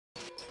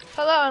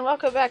Hello and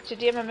welcome back to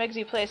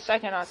DMMXZ Plays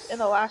Psychonauts. In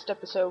the last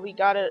episode we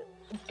got a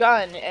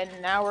gun and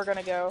now we're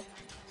gonna go...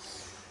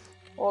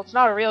 Well, it's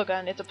not a real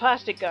gun, it's a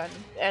plastic gun.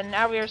 And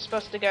now we are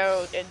supposed to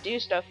go and do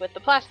stuff with the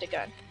plastic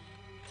gun.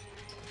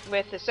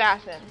 With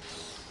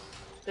assassins.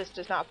 This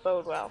does not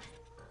bode well.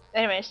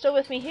 Anyway, still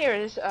with me here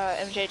is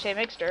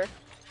MJtehMickster.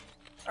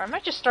 Or I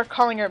might just start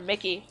calling her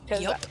Mickey,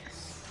 because,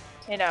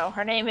 you know,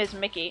 her name is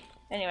Mickey.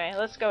 Anyway,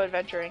 let's go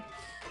adventuring.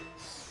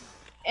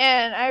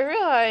 And I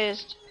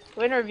realized...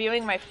 when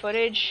reviewing my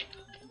footage,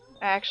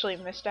 I actually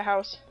missed a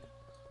house.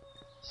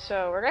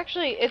 So we're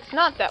actually, it's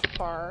not that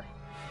far.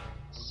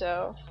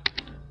 So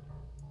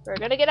we're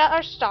gonna get out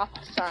our stop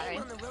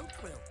sign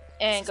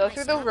and go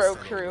through the road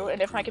crew,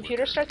 and if my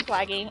computer starts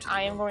lagging,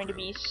 I am going to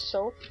be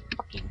so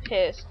fucking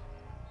pissed.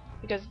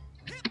 Because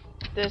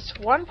this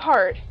one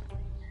part,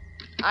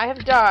 I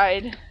have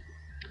died,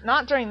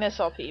 not during this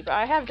LP, but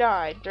I have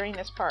died during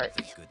this part.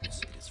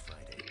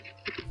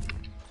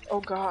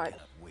 Oh god.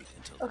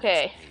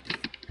 Okay.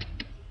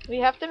 We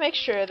have to make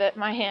sure that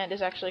my hand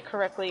is actually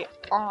correctly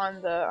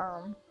on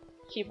the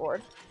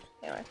keyboard.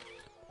 Anyway.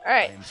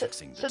 Alright,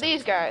 so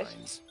these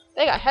guys,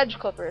 they got hedge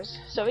clippers.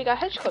 So we got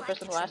hedge clippers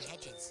in the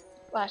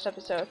last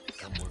episode.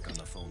 Come work on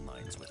the phone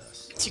lines with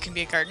us. So you can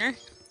be a gardener?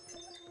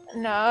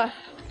 Nah,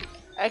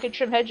 I could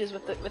trim hedges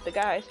with the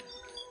guys.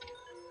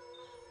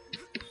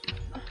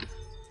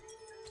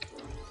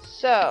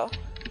 So,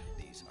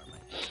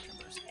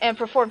 and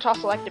perform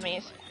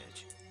tonsillectomies.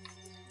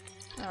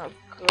 Oh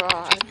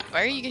god.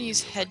 Why are you gonna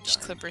use hedge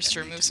clippers to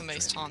remove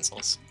somebody's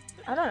tonsils?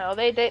 I don't know,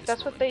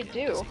 that's what they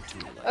do.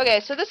 Okay,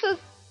 so this is...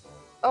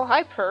 Oh,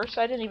 hi Purse,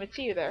 I didn't even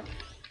see you there.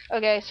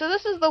 Okay, so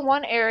this is the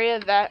one area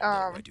that,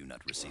 Though I do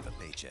not receive a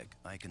paycheck,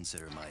 I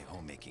consider my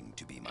homemaking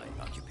to be my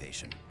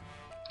occupation.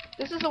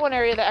 this is the one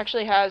area that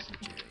actually has,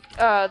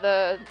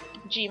 the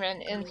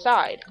G-Men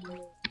inside.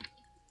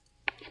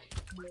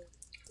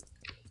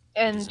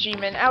 And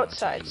G-Men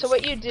outside. So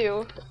what you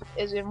do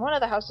is in one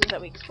of the houses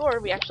that we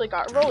explored, we actually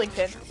got a rolling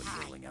pin.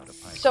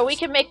 So we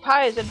can make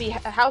pies and be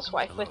a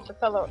housewife with the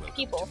fellow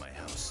people. My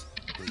house.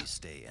 Please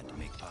stay and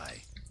make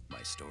pie.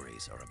 My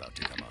stories are about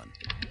to come on.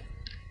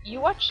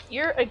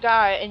 You're a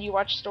guy and you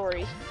watch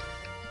stories.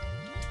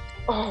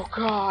 Oh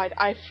god,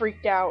 I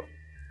freaked out.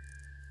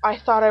 I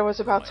thought I was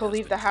about to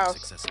leave the house.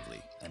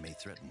 Excessively, I may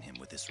threaten him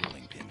with this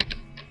rolling pin.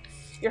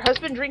 Your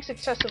husband drinks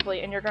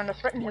excessively and you're going to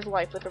threaten his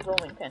life with a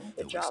rolling pin.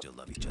 Good We job. still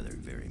love each other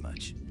very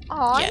much.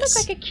 Aw, Yes. I look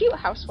like a cute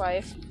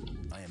housewife.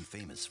 I am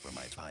famous for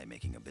my pie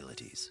making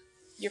abilities.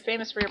 You're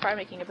famous for your pie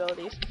making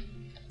abilities.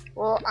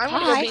 Well, I'm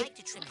gonna go Pie?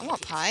 be... I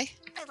want pie.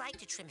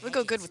 It would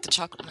go good with the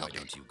chocolate Why milk.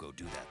 don't you go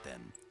do that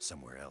then,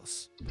 somewhere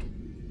else?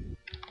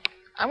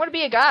 I'm gonna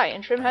be a guy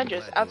and trim I'm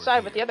hedges glad you're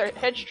outside with the here other to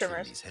help hedge me trim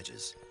trimmers these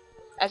hedges.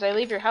 as I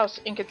leave your house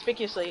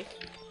inconspicuously.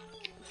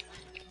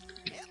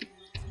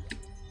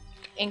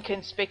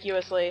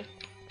 Inconspicuously.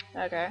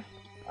 Okay.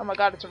 Oh my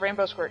god, it's a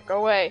rainbow squirt. Go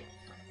away.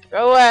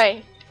 Go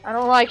away! I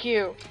don't like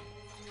you.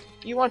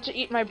 You want to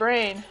eat my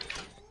brain.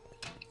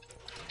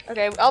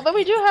 Okay, although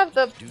we do have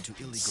the... Due to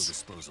illegal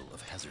disposal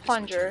of hazardous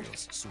plunger.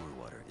 materials, sewer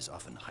water is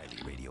often highly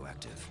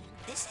radioactive.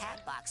 This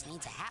hat box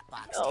needs a hat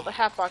box. Oh, the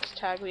hatbox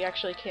tag we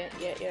actually can't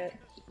get yet.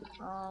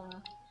 How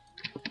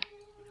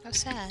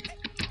sad.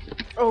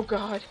 Oh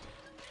god.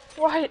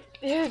 Why...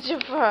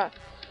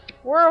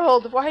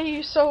 World, why are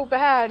you so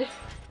bad?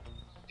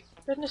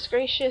 Goodness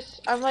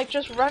gracious. I'm like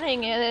just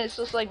running and it's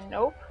just like,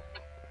 nope.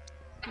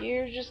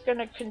 You're just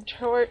gonna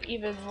contort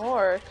even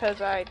more,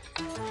 cause I...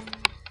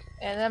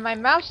 And then my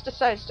mouse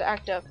decides to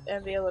act up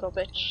and be a little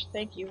bitch.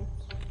 Thank you.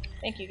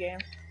 Thank you, game.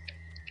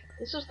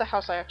 This was the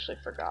house I actually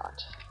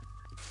forgot.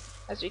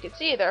 As you can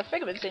see, there are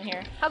figments in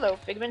here. Hello,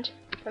 figment.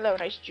 Hello,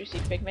 nice juicy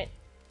figment.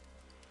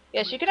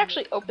 Yes, you can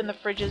actually open the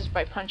fridges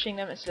by punching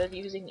them instead of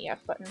using the F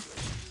button.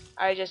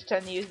 I just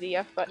tend to use the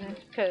F button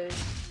because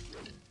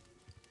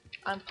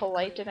I'm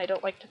polite and I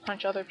don't like to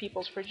punch other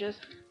people's fridges.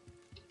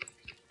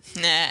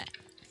 Nah.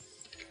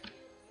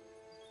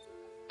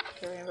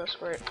 Okay, Rainbow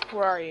Squirt,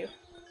 where are you?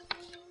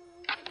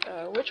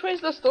 Which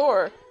way's the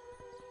store?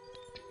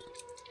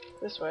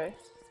 This way.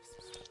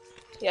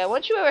 Yeah,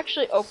 once you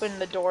actually open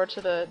the door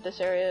to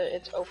this area,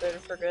 it's open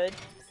for good.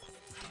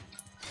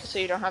 So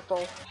you don't have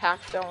to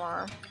hack the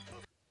alarm.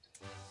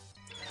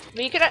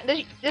 But you can.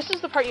 This is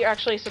the part you're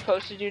actually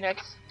supposed to do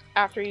next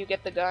after you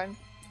get the gun,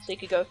 so you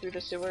could go through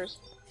the sewers.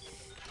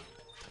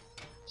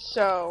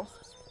 So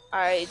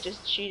I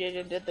just cheated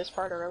and did this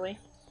part early.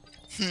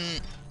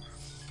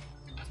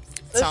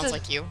 Sounds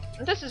like you.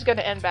 This is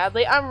gonna end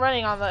badly. I'm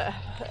running on the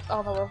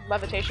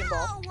levitation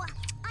ball. No,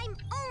 I'm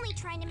only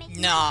trying to make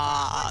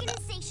Nah, my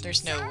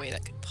there's no way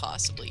that could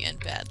possibly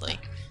end badly.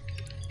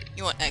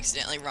 You won't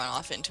accidentally run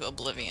off into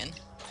oblivion.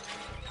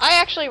 I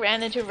actually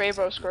ran into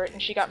Rainbow Squirt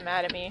and she got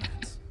mad at me.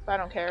 But I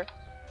don't care.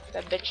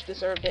 That bitch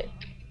deserved it.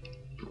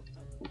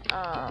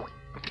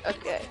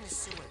 Okay.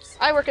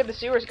 I work in the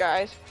sewers,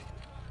 guys.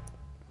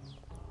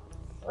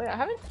 Wait, I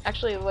haven't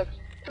actually looked.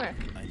 Come here.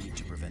 I need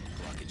to prevent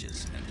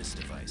blockages, and this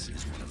device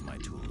is one of my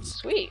tools.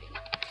 Sweet.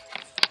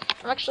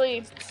 I'm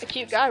actually a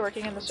cute guy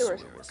working in the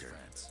sewers.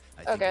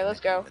 Okay, let's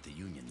go. At the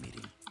union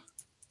meeting.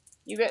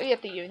 You met me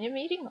at the union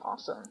meeting?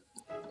 Awesome.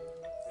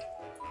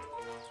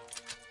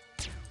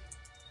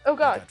 Oh I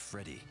god. got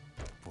Freddie.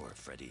 Poor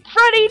Freddie.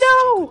 Freddie, He was such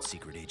a no! good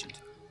secret agent.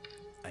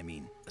 I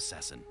mean,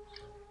 assassin.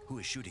 Who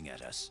is shooting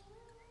at us?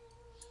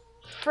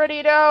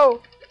 Freddie,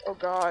 no! Oh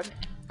god.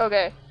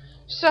 Okay.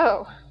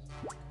 So,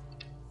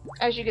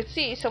 as you can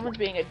see, someone's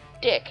being a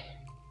dick.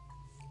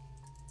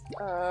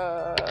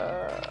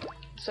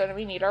 So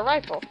we need our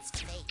rifle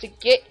to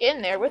get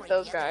in there with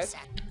those guys.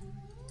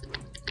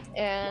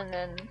 And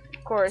then,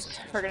 of course,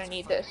 we're gonna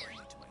need this.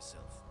 To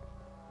myself.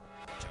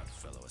 Watch out,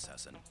 fellow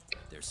assassin.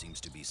 There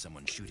seems to be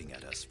someone shooting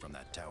at us from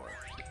that tower.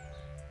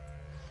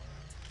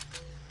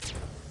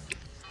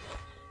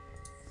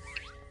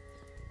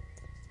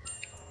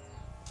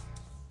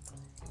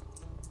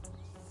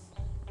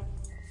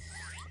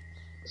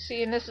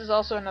 See, and this is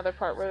also another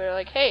part where they're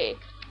like, hey,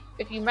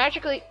 if you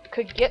magically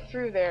could get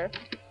through there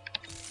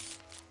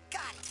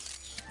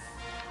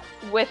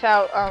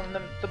without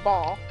the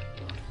ball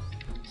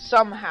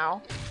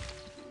somehow.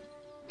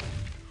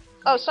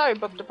 Oh, sorry,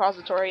 book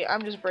depository.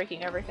 I'm just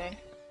breaking everything.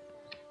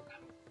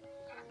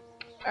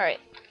 Alright,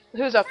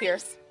 who's up here?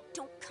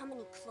 Don't come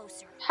any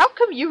closer. How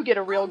come you get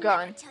a real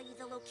gun? Tell you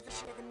the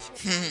location of the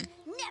mission.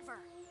 Never.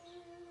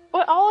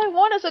 But all I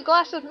want is a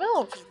glass of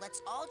milk. Okay,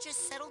 let's all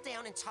just settle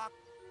down and talk.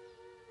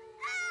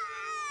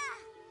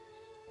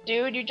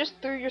 Dude, you just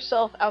threw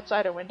yourself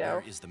outside a window.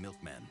 Where is the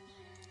milkman?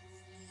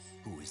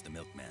 Who is the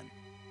milkman?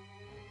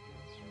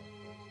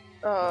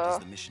 What is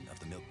the mission of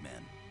the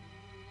milkman?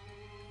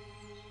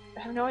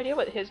 I have no idea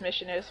what his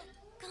mission is.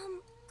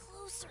 Come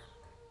closer.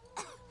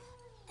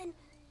 And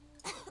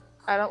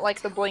I don't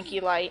like the blinky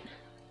light.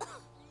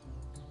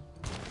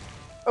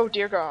 Oh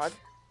dear god.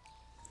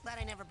 glad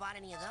I never bought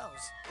any of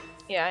those.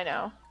 Yeah, I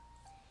know.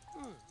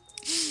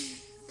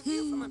 The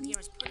view from up here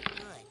is pretty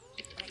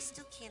good, but I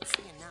still can't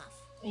see enough.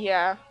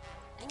 Yeah.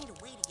 I need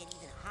a way to get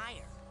even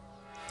higher.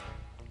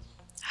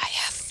 I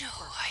have no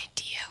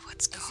idea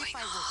what's As going if I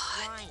on.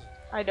 were flying.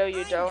 I know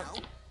you don't.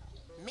 know.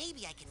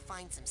 Maybe I can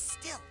find some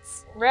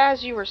stilts.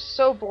 Raz, you were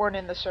so born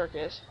in the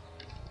circus.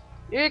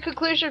 Your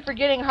conclusion for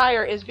getting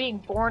higher is being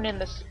born in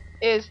this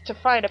is to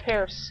find a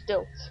pair of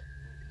stilts.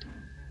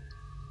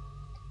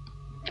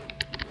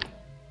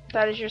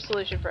 That is your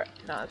solution for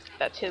no,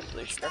 that's his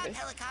solution for Stop, everything.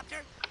 helicopter.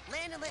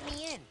 Land and let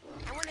me in.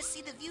 I want to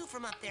see the view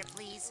from up there,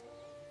 please.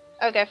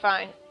 Okay,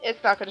 fine.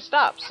 It's not gonna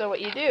stop. So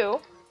what you do?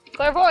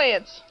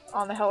 Clairvoyance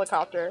on the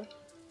helicopter.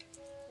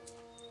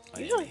 I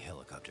am a Usually-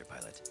 helicopter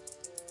pilot.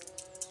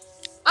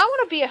 I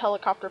want to be a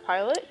helicopter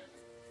pilot.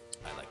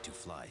 I like to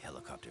fly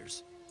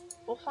helicopters.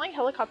 Well, flying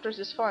helicopters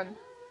is fun.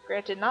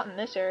 Granted, not in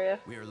this area.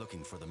 We are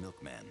looking for the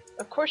milkman.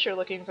 Of course you're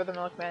looking for the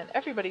milkman.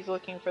 Everybody's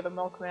looking for the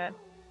milkman.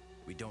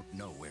 We don't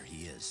know where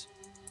he is.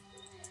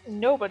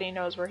 Nobody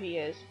knows where he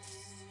is.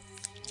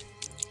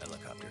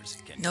 Helicopters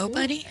can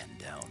Nobody? go up and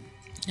down.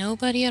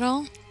 Nobody at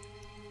all?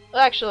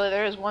 Well, actually,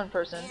 there is one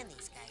person. Man,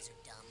 these guys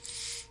are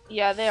dumb.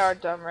 Yeah, they are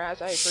dumb,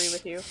 Raz. I agree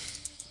with you.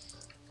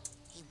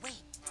 Hey,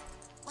 wait.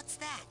 What's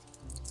that?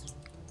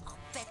 I'll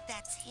bet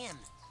that's him.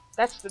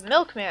 That's the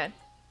milkman.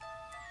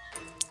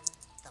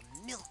 The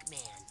milkman.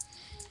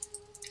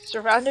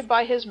 Surrounded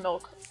by his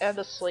milk and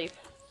asleep.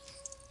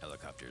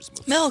 Helicopters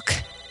move. Milk!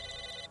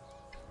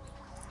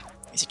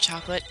 Is it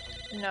chocolate?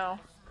 No.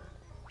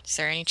 Is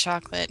there any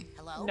chocolate?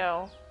 Hello?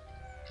 No.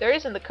 There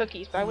is in the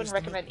cookies, but I Who wouldn't is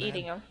the recommend milkman?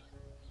 eating them.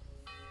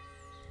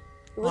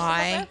 Who is the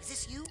Why? milkman? Is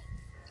this you?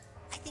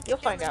 I think You'll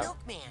I found find out.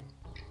 the milkman.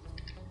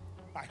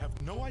 I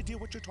have no idea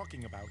what you're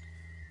talking about.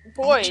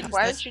 Boyd, why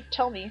chocolate. don't you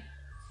tell me?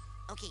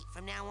 Okay,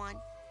 from now on,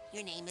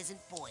 your name isn't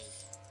Boyd.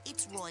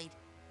 It's Royd,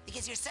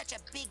 because you're such a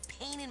big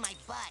pain in my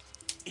butt.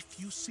 If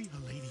you see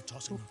a lady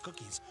tossing her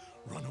cookies,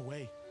 run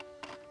away.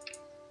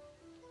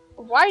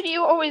 Why do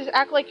you always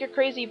act like you're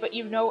crazy but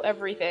you know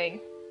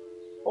everything?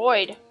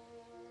 Boyd.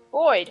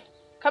 Boyd,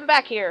 come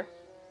back here.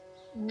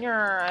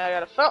 Nyeh, I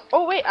got a phone.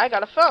 Oh wait, I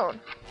got a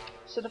phone.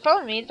 So the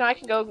phone means now I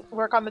can go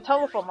work on the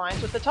telephone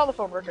lines with the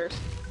telephone workers.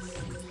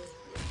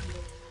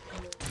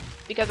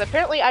 Because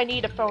apparently I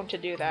need a phone to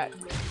do that.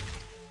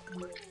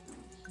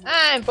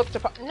 And book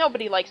depo-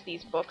 nobody likes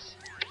these books.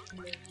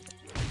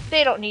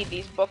 They don't need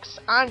these books.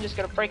 I'm just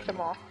gonna break them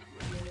all.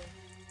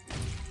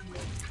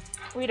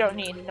 We don't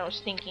need no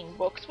stinking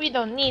books. We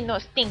don't need no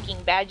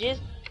stinking badges.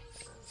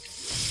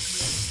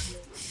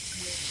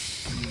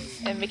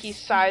 And Mickey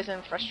sighs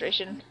in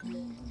frustration.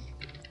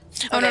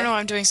 Oh Okay. no,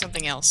 I'm doing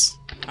something else.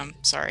 I'm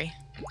sorry.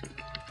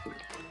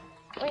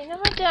 Wait,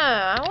 no, I'm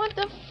done. I want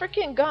the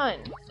freaking gun.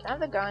 Have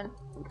the gun.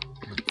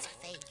 It's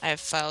fake. I have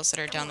files that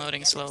are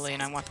downloading slowly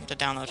and I want them to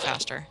download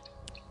faster.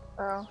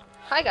 Oh.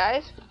 Hi,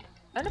 guys.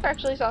 I never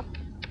actually saw...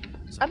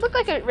 I look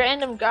like a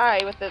random guy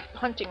with a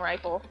hunting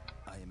rifle.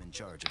 I am in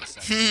charge of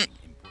assassinating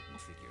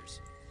important figures.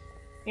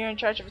 You're in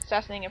charge of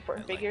assassinating I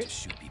important like to figures?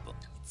 shoot people.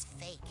 It's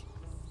fake.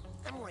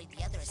 I'm worried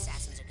the other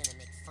assassins are gonna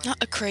make fun Not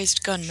a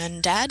crazed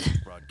gunman,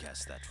 Dad.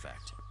 Broadcast that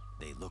fact.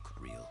 They look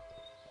real.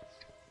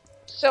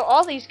 So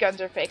all these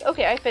guns are fake.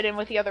 Okay, I fit in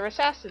with the other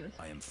assassins.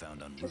 I am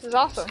found on This is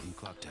rooftops, awesome. in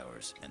clock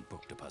towers, and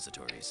book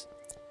depositories.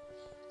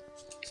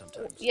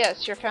 Sometimes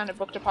Yes, you're found at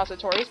book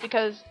depositories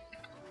because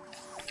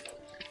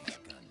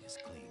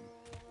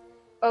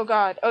Oh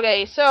god.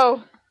 Okay,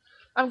 so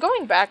I'm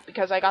going back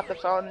because I got the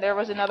phone. There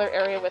was another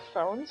area with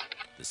phones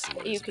The sewer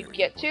that you is could very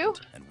get to.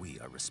 important, and we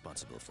are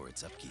responsible for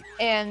its upkeep.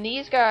 And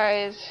these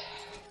guys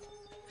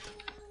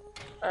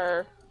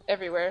are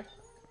everywhere.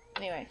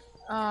 Anyway,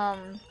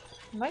 am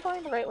I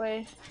going the right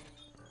way?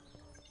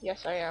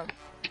 Yes, I am.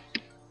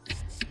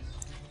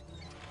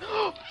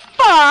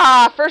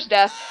 Ah! First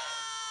death.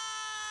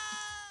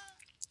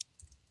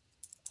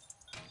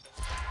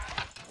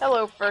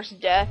 Hello, first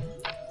death.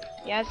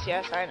 Yes,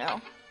 yes, I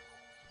know.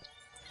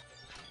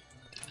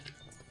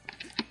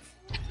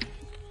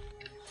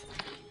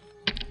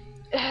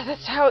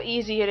 That's how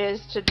easy it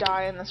is to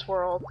die in this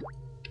world.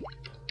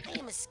 I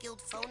am a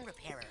skilled phone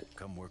repairer.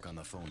 Come work on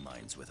the phone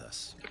lines with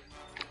us.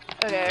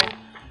 Okay.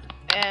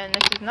 And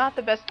this is not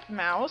the best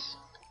mouse.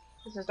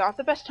 This is not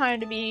the best time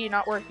to be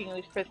not working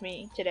with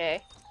me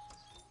today.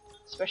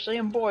 Especially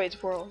in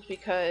Boyd's world,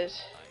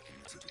 because I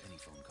can listen to any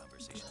phone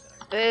conversation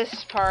that I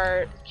this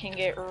part can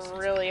get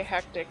really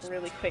hectic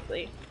really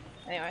quickly.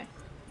 Anyway.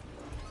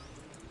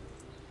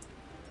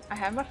 I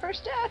have my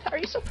first death. Are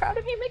you so proud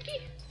of me, Mickey?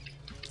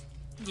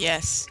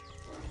 Yes.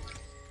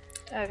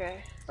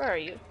 Okay. Where are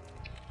you?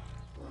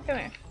 Come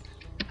here.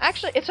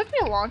 Actually, it took me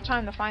a long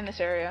time to find this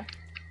area.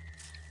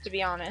 To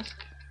be honest.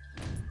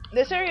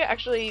 This area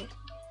actually...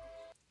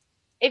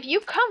 If you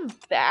come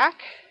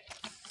back...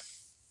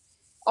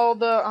 all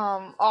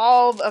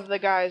of the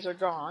guys are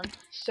gone.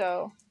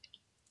 So...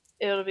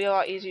 it'll be a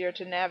lot easier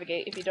to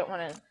navigate if you don't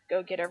want to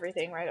go get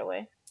everything right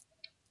away.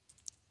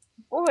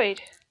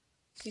 Boyd!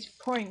 He's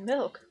pouring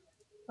milk.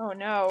 Oh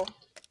no.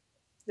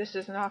 This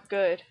is not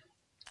good.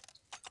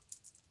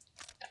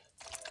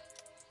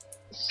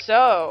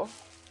 So,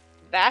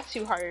 that's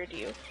who hired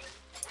you.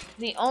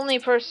 The only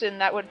person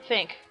that would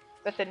think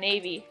that the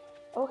Navy...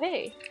 Oh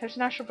hey, there's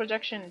natural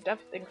projection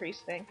depth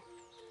increase thing.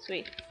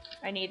 Sweet.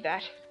 I need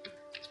that.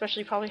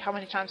 Especially probably how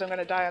many times I'm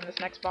gonna die on this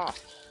next boss.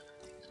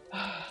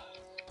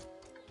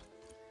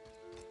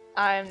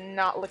 I'm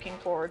not looking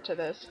forward to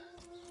this.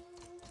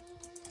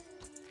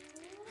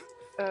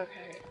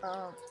 Okay,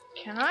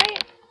 can I...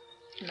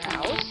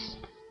 Mouse?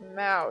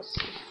 Mouse.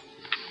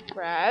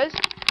 Raz?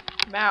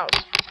 Mouse.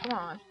 Come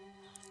on.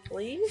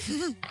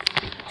 Please?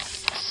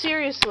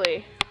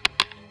 Seriously.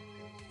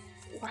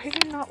 Why are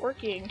you not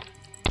working?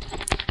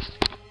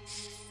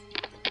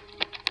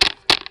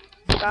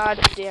 God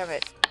damn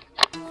it.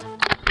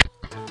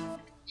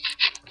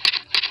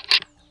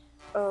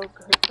 Oh,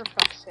 great, for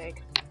fuck's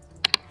sake.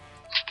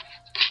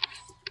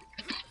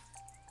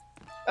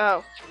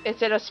 Oh,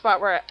 it's at a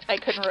spot where I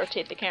couldn't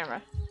rotate the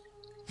camera.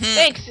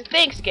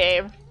 Thanks,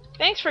 game.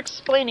 Thanks for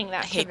explaining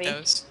that to me. I hate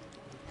those.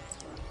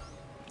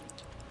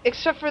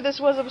 Except for this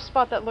was a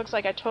spot that looks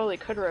like I totally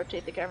could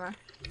rotate the camera.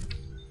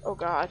 Oh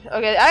god.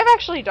 Okay, I've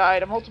actually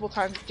died multiple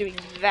times doing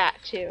that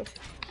too.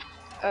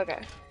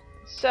 Okay.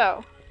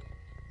 So,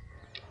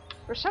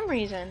 for some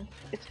reason,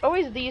 it's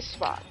always these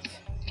spots.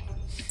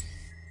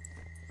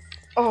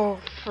 Oh,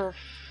 for...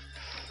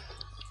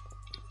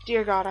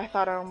 Dear God, I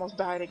thought I almost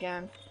died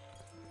again.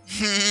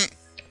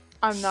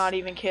 I'm not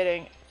even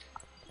kidding.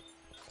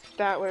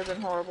 That would have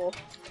been horrible.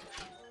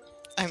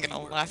 I'm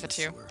gonna laugh at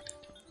you.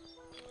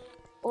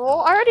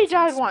 Well, I already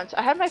died once.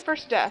 I had my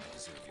first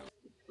death.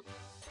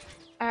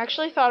 I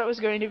actually thought it was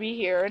going to be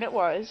here, and it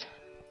was.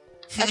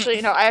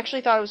 Actually, no, I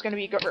actually thought it was going to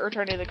be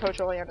returning to the Coach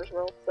Oleander's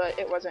world, but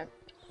it wasn't.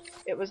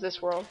 It was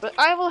this world. But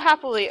I will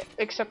happily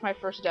accept my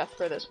first death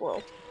for this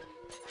world.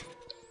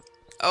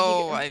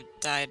 Oh, I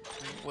died.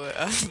 We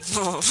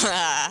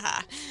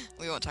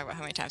won't talk about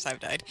how many times I've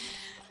died.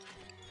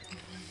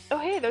 Oh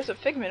hey, there's a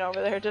figment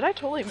over there. Did I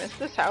totally miss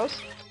this house?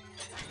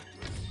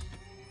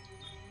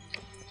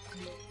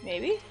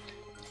 Maybe?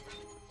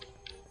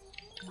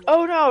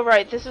 Oh no,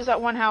 right, this is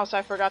that one house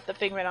I forgot the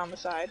figment on the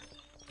side.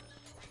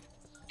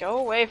 Go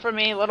away from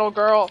me, little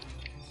girl.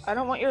 I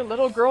don't want your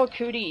little girl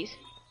cooties.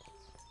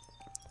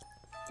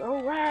 Go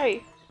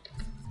away.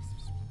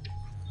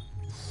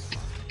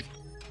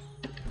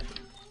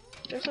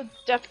 There's a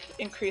depth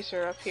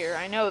increaser up here,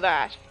 I know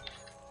that.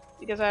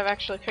 Because I've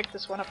actually picked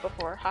this one up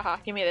before. Haha,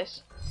 give me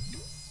this.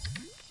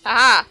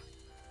 Haha!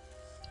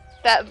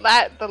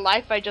 The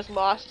life I just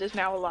lost is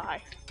now a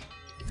lie.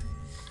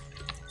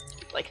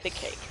 Like the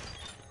cake.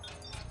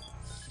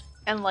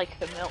 And like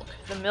the milk.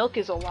 The milk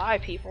is a lie,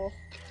 people.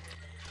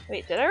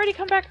 Wait, did I already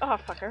come back? Oh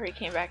fuck, I already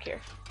came back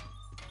here.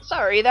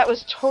 Sorry, that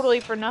was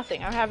totally for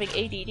nothing. I'm having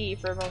ADD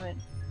for a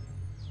moment.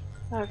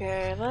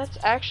 Okay, let's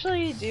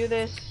actually do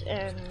this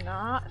and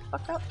not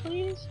fuck up,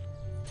 please.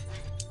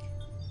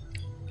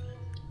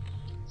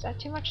 Is that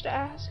too much to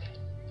ask?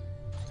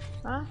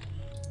 Huh?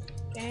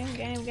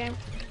 Game.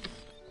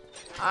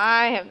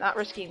 I am not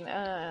risking,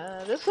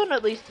 this one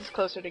at least is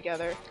closer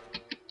together.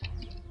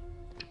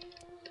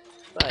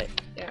 But,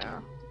 you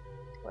know,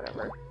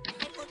 whatever.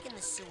 I work in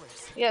the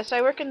sewers. Yes,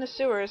 I work in the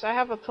sewers. I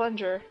have a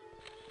plunger,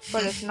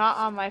 but it's not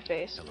on my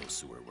face. Hello,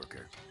 sewer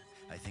worker.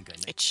 I think I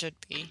It should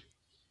be.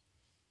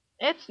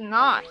 It's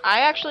not. I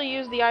actually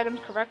use the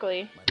items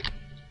correctly.